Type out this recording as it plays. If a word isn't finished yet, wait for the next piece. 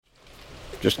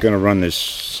Just going to run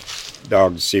this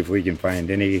dog to see if we can find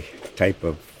any type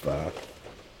of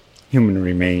human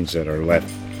remains that are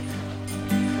left.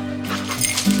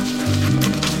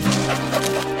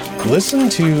 Listen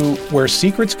to Where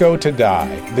Secrets Go to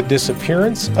Die, The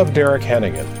Disappearance of Derek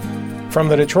Hennigan. From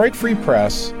the Detroit Free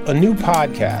Press, a new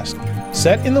podcast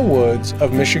set in the woods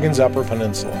of Michigan's Upper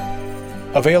Peninsula.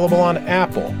 Available on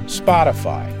Apple,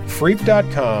 Spotify,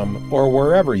 Freep.com, or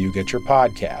wherever you get your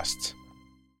podcasts.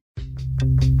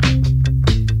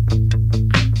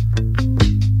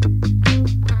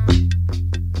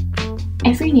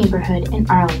 Every neighborhood in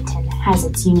Arlington has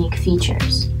its unique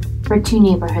features. For two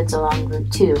neighborhoods along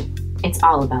Route 2, it's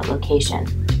all about location.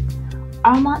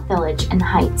 Almont Village and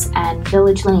Heights and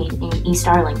Village Lane in East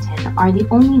Arlington are the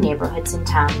only neighborhoods in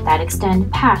town that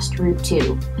extend past Route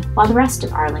 2, while the rest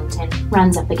of Arlington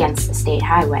runs up against the state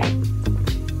highway.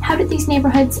 How did these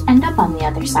neighborhoods end up on the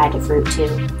other side of Route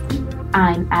 2?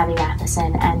 I'm Abby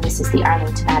Matheson, and this is the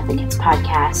Arlington Advocates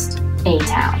podcast,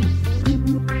 A-Town.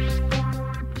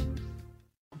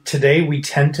 Today, we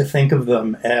tend to think of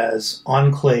them as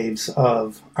enclaves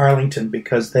of Arlington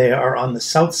because they are on the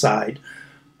south side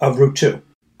of Route 2.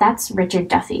 That's Richard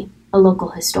Duffy, a local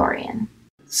historian.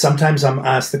 Sometimes I'm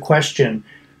asked the question,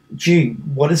 gee,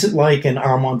 what is it like in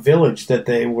Armont Village that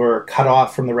they were cut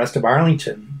off from the rest of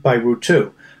Arlington by Route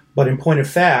 2? But in point of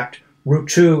fact, Route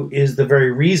 2 is the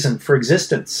very reason for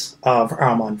existence of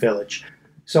Armont Village.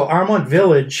 So Armont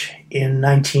Village in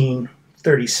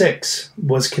 1936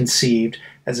 was conceived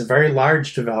as a very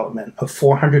large development of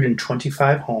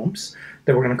 425 homes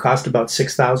that were going to cost about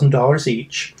 $6,000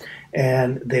 each.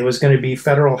 And there was going to be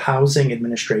Federal Housing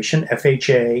Administration,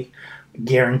 FHA,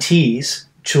 guarantees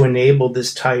to enable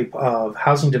this type of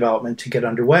housing development to get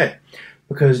underway.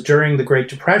 Because during the Great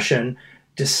Depression,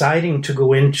 deciding to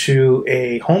go into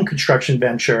a home construction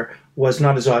venture was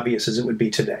not as obvious as it would be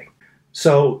today.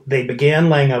 So they began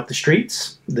laying out the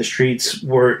streets. The streets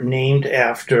were named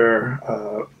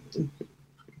after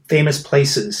famous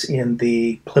places in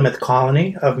the Plymouth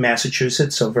colony of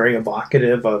Massachusetts, so very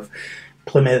evocative of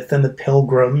Plymouth and the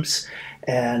Pilgrims,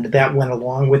 and that went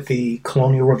along with the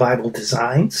colonial revival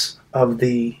designs of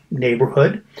the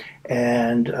neighborhood,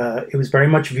 and it was very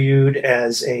much viewed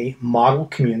as a model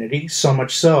community, so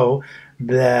much so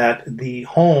that the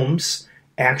homes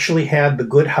actually had the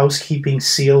Good Housekeeping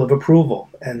seal of approval.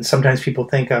 And sometimes people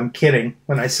think I'm kidding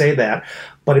when I say that,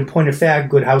 but in point of fact,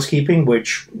 Good Housekeeping,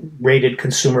 which rated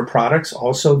consumer products,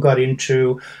 also got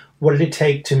into what did it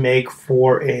take to make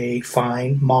for a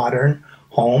fine, modern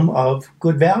home of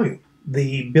good value.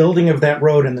 The building of that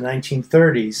road in the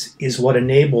 1930s is what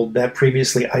enabled that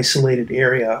previously isolated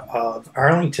area of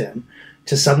Arlington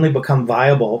to suddenly become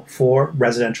viable for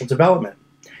residential development.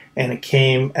 And it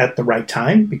came at the right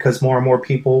time because more and more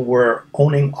people were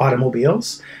owning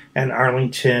automobiles, and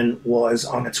Arlington was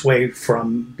on its way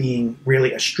from being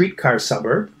really a streetcar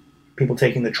suburb, people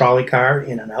taking the trolley car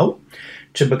in and out,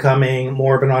 to becoming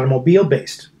more of an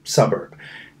automobile-based suburb.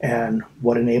 And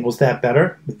what enables that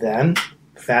better than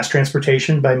fast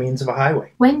transportation by means of a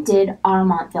highway? When did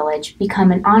Armont Village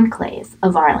become an enclave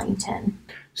of Arlington?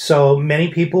 So many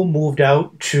people moved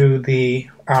out to the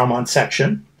Armont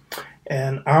section,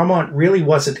 and Armont really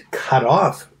wasn't cut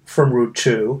off from Route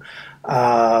 2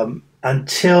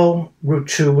 until Route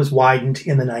 2 was widened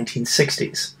in the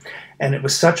 1960s. And it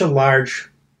was such a large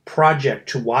project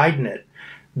to widen it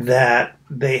that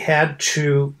they had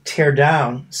to tear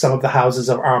down some of the houses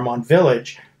of Armont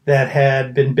Village that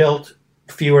had been built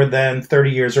fewer than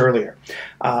 30 years earlier.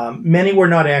 Many were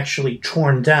not actually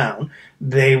torn down.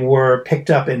 They were picked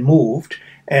up and moved,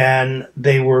 and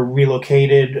they were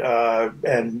relocated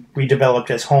and redeveloped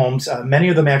as homes. Many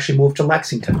of them actually moved to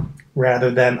Lexington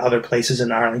rather than other places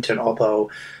in Arlington,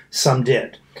 although some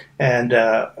did. And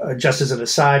just as an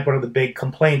aside, one of the big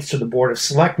complaints to the Board of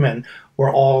Selectmen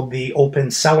were all the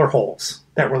open cellar holes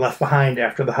that were left behind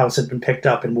after the house had been picked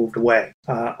up and moved away.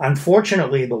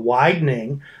 Unfortunately, the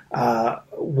widening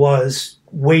was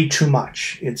way too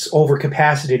much. It's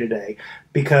overcapacity today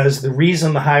because the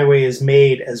reason the highway is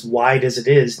made as wide as it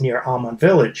is near Almont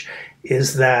Village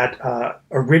is that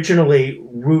originally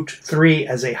Route 3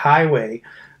 as a highway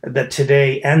that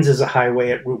today ends as a highway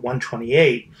at Route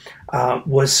 128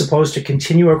 was supposed to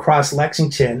continue across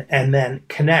Lexington and then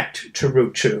connect to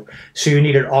Route 2. So you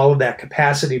needed all of that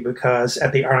capacity because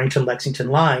at the Arlington-Lexington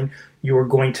line, you were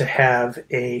going to have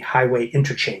a highway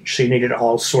interchange. So you needed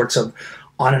all sorts of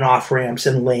on and off ramps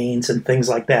and lanes and things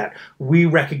like that. We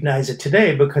recognize it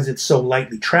today because it's so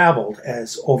lightly traveled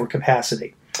as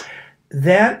overcapacity.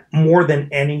 That, more than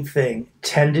anything,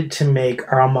 tended to make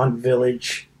Armont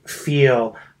Village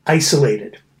feel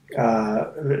isolated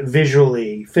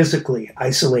visually, physically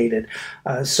isolated,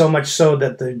 so much so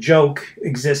that the joke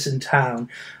exists in town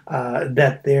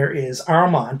that there is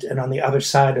Armont, and on the other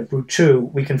side of Route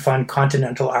 2, we can find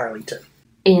continental Arlington.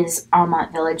 Is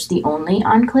Armont Village the only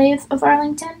enclave of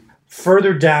Arlington?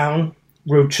 Further down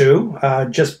Route 2,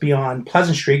 just beyond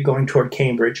Pleasant Street, going toward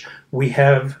Cambridge, we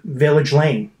have Village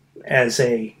Lane as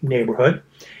a neighborhood,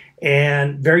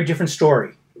 and very different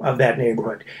story of that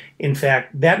neighborhood. In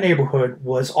fact, that neighborhood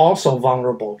was also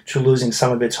vulnerable to losing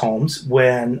some of its homes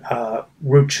when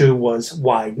Route 2 was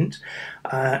widened.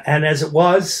 And as it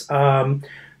was,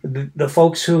 the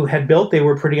folks who had built, they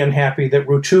were pretty unhappy that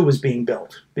Route 2 was being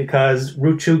built, because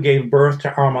Route 2 gave birth to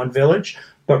Armont Village,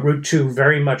 but Route 2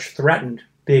 very much threatened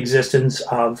the existence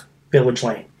of Village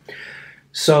Lane.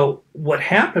 So what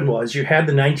happened was you had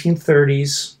the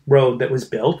 1930s road that was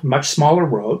built, much smaller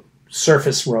road,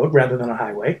 surface road rather than a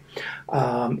highway.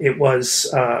 It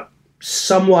was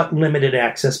somewhat limited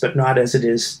access, but not as it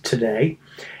is today.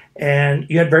 And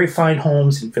you had very fine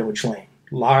homes in Village Lane.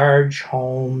 Large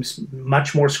homes,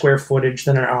 much more square footage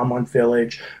than in Armont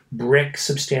Village, brick,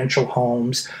 substantial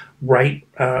homes right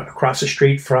across the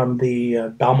street from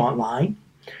the Belmont line.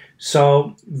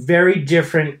 So very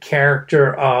different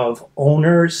character of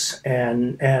owners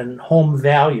and home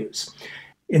values.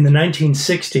 In the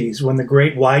 1960s, when the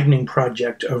Great Widening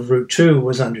Project of Route 2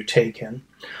 was undertaken,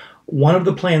 one of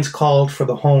the plans called for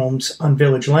the homes on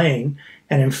Village Lane,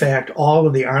 and in fact all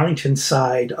of the Arlington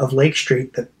side of Lake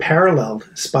Street that paralleled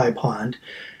Spy Pond,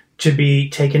 to be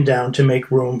taken down to make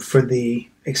room for the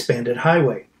expanded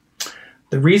highway.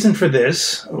 The reason for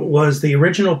this was the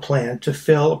original plan to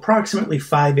fill approximately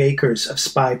 5 acres of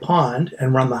Spy Pond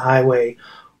and run the highway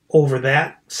over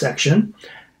that section,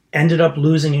 ended up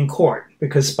losing in court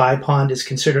because Spy Pond is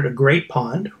considered a great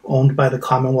pond owned by the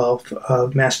Commonwealth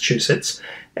of Massachusetts,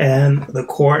 and the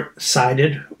court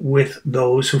sided with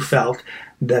those who felt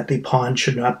that the pond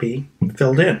should not be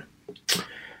filled in.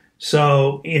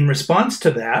 So in response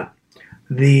to that,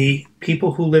 the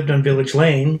people who lived on Village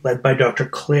Lane, led by Dr.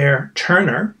 Claire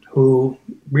Turner, who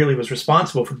really was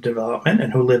responsible for the development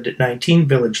and who lived at 19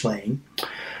 Village Lane,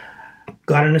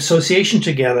 got an association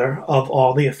together of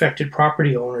all the affected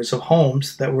property owners of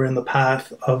homes that were in the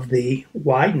path of the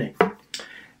widening.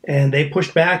 And they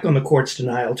pushed back on the court's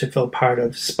denial to fill part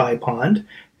of Spy Pond,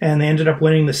 and they ended up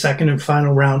winning the second and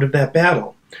final round of that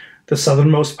battle. The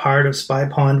southernmost part of Spy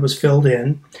Pond was filled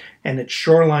in, and its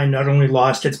shoreline not only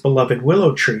lost its beloved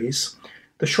willow trees,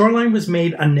 the shoreline was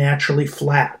made unnaturally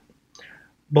flat.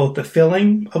 Both the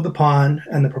filling of the pond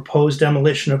and the proposed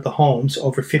demolition of the homes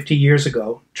over 50 years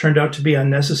ago turned out to be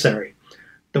unnecessary.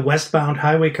 The westbound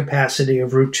highway capacity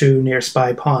of Route 2 near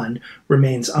Spy Pond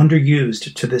remains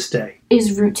underused to this day.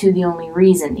 Is Route 2 the only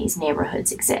reason these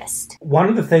neighborhoods exist? One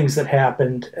of the things that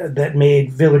happened that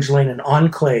made Village Lane an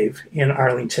enclave in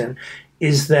Arlington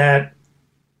is that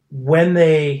when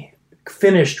they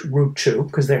finished Route 2,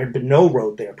 because there had been no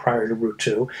road there prior to Route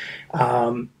 2,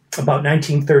 about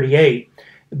 1938,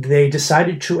 they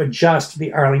decided to adjust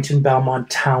the Arlington-Belmont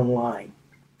town line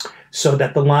so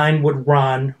that the line would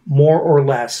run more or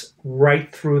less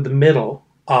right through the middle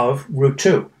of Route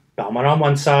 2. Belmont on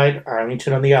one side,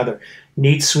 Arlington on the other.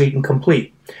 Neat, sweet, and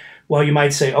complete. Well, you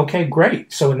might say, okay,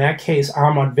 great. So in that case,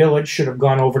 Armont Village should have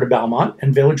gone over to Belmont,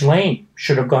 and Village Lane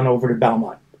should have gone over to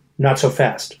Belmont. Not so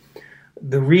fast.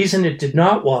 The reason it did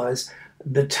not was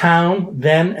the town,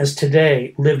 then as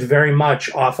today, lived very much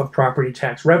off of property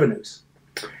tax revenues.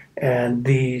 And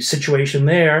the situation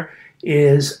there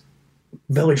is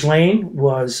Village Lane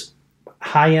was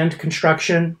high-end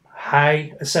construction,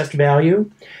 high assessed value,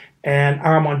 and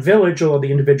Armont Village, although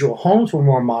the individual homes were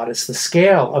more modest, the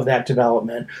scale of that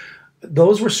development,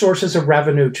 those were sources of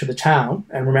revenue to the town.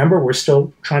 And remember, we're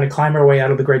still trying to climb our way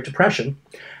out of the Great Depression,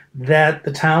 that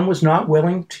the town was not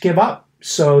willing to give up.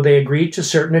 So they agreed to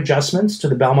certain adjustments to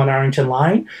the Belmont-Arlington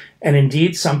line, and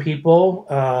indeed some people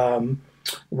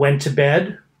went to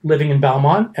bed living in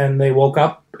Belmont, and they woke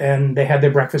up and they had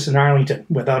their breakfast in Arlington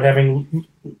without having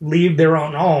leave their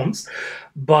own homes.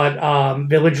 But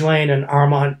Village Lane and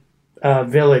Armont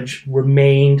Village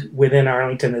remained within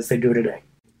Arlington as they do today.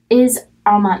 Is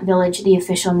Armont Village the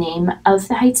official name of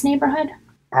the Heights neighborhood?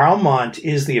 Arlmont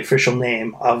is the official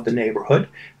name of the neighborhood.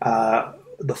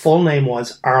 The full name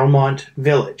was Arlmont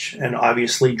Village, and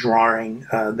obviously drawing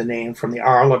the name from the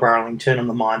Arl of Arlington and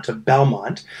the Mont of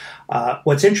Belmont.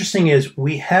 What's interesting is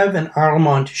we have an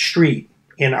Arlmont Street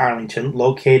in Arlington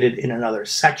located in another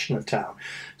section of town.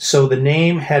 So the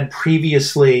name had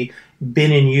previously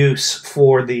been in use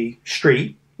for the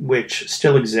street, which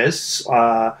still exists.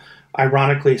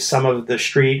 Ironically, some of the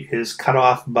street is cut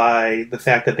off by the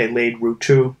fact that they laid Route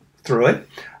 2 through it.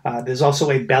 There's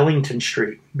also a Bellington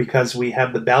Street because we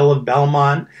have the Belle of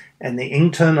Belmont and the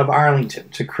Ington of Arlington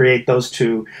to create those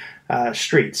two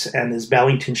streets. And there's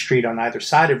Bellington Street on either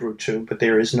side of Route 2, but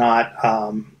there is not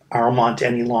Armont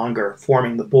any longer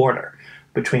forming the border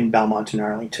between Belmont and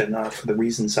Arlington for the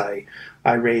reasons I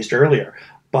raised earlier.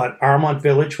 But Armont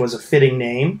Village was a fitting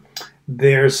name.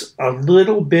 There's a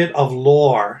little bit of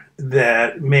lore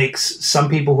that makes some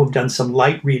people who've done some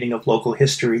light reading of local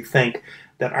history think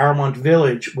that Armont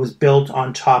Village was built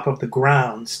on top of the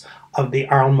grounds of the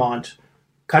Armont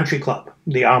Country Club,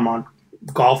 the Armont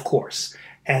Golf Course.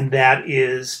 And that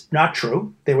is not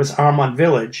true. There was Armont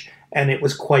Village, and it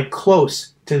was quite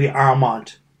close to the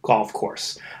Armont Golf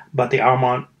Course. But the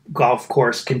Armont Golf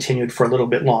Course continued for a little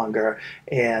bit longer,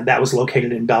 and that was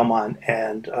located in Belmont.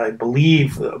 And I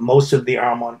believe most of the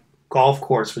Armont Golf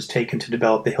Course was taken to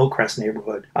develop the Hillcrest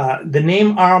neighborhood. The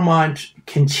name Armont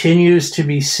continues to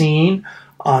be seen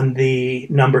on the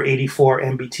number 84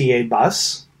 MBTA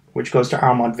bus, which goes to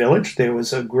Armont Village. There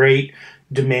was a great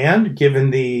demand,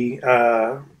 given the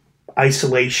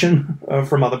isolation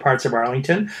from other parts of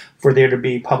Arlington, for there to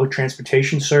be public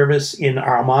transportation service in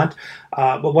Armont.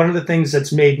 But one of the things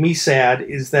that's made me sad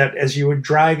is that as you would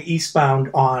drive eastbound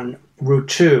on Route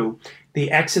 2, the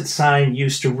exit sign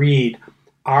used to read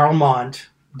Armont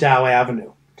Dow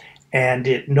Avenue, and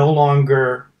it no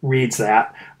longer reads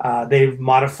that. They've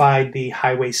modified the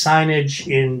highway signage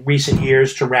in recent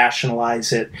years to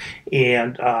rationalize it,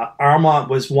 and Armont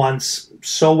was once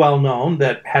so well known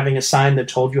that having a sign that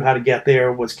told you how to get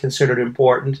there was considered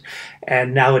important,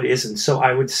 and now it isn't. So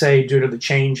I would say, due to the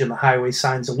change in the highway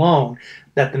signs alone,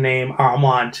 that the name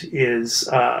Armont is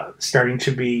starting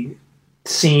to be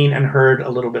seen and heard a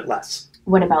little bit less.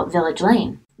 What about Village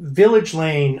Lane? Village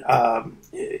Lane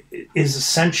is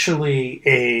essentially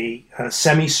a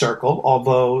semicircle,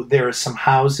 although there are some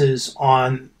houses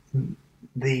on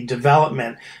the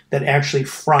development that actually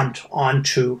front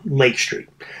onto Lake Street.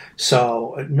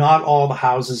 So not all the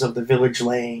houses of the Village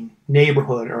Lane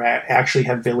neighborhood actually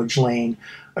have Village Lane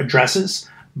addresses,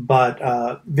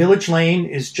 but Village Lane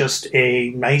is just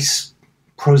a nice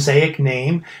prosaic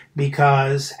name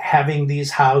because having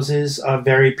these houses of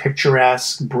very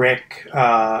picturesque brick,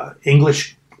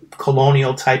 English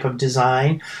colonial type of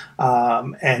design,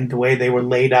 and the way they were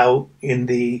laid out in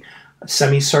the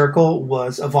semicircle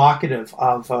was evocative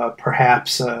of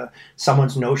perhaps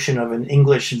someone's notion of an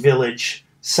English village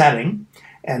setting,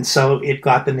 and so it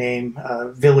got the name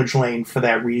Village Lane for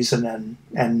that reason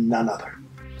and none other.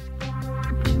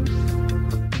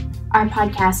 Our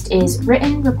podcast is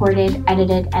written, reported,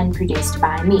 edited, and produced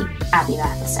by me, Abby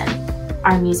Matheson.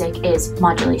 Our music is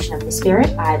Modulation of the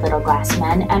Spirit by Little Glass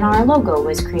Men, and our logo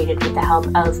was created with the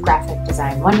help of graphic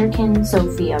design wonderkin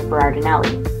Sophia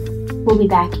Berardinelli. We'll be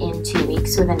back in 2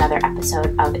 weeks with another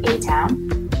episode of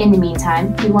A-Town. In the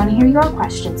meantime, we want to hear your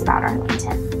questions about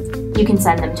Arlington. You can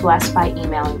send them to us by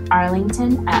emailing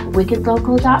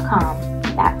arlington@wickedlocal.com.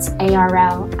 That's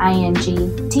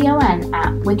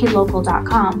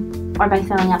ARLINGTON@wickedlocal.com, or by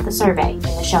filling out the survey in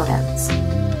the show notes.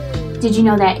 Did you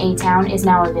know that A-Town is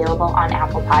now available on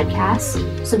Apple Podcasts?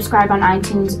 Subscribe on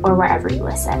iTunes or wherever you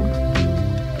listen.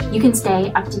 You can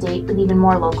stay up to date with even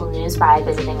more local news by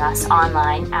visiting us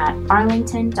online at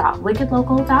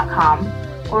arlington.wickedlocal.com,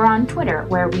 or on Twitter,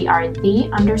 where we are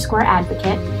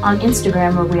 _advocate, on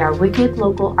Instagram, where we are Wicked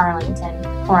Local Arlington,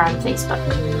 or on Facebook.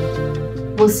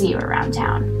 We'll see you around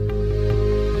town.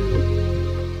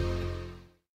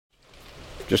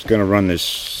 Just going to run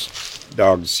this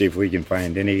dog to see if we can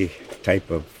find any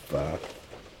type of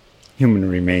human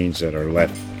remains that are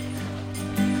left.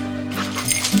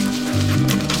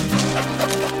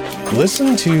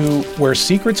 Listen to Where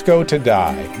Secrets Go to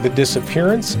Die, The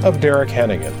Disappearance of Derek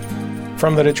Hennigan.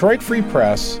 From the Detroit Free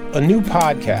Press, a new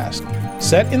podcast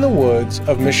set in the woods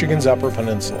of Michigan's Upper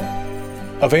Peninsula.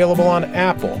 Available on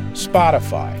Apple,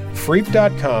 Spotify,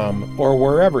 Freep.com, or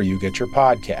wherever you get your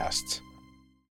podcasts.